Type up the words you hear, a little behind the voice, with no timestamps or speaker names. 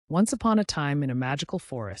Once upon a time in a magical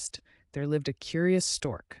forest, there lived a curious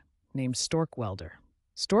stork named Stork Welder.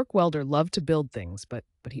 Stork Welder loved to build things, but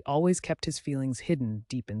he always kept his feelings hidden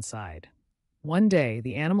deep inside. One day,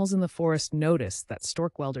 the animals in the forest noticed that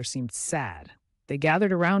Stork Welder seemed sad. They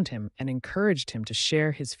gathered around him and encouraged him to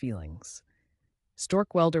share his feelings.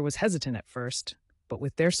 Stork Welder was hesitant at first, but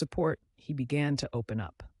with their support, he began to open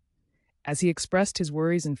up. As he expressed his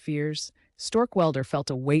worries and fears, Stork Welder felt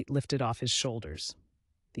a weight lifted off his shoulders.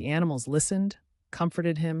 The animals listened,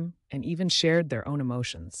 comforted him, and even shared their own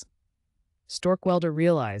emotions. Stork Welder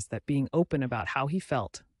realized that being open about how he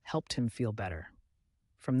felt helped him feel better.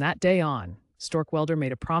 From that day on, Stork Welder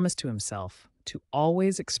made a promise to himself to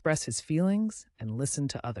always express his feelings and listen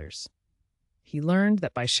to others. He learned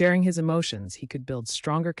that by sharing his emotions, he could build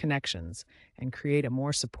stronger connections and create a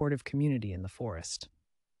more supportive community in the forest.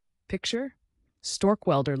 Picture Stork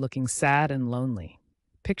Welder looking sad and lonely.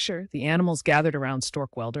 Picture the animals gathered around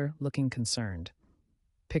Stork Welder looking concerned.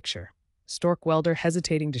 Picture Stork Welder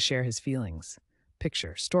hesitating to share his feelings.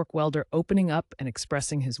 Picture Stork Welder opening up and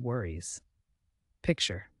expressing his worries.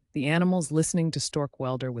 Picture the animals listening to Stork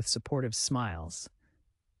Welder with supportive smiles.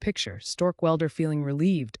 Picture Stork Welder feeling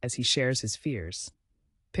relieved as he shares his fears.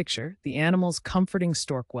 Picture the animals comforting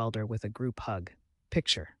Stork Welder with a group hug.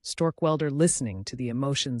 Picture Stork Welder listening to the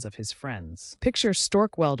emotions of his friends. Picture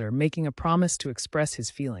Stork Welder making a promise to express his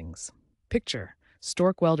feelings. Picture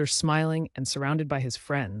Stork Welder smiling and surrounded by his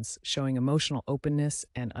friends, showing emotional openness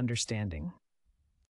and understanding.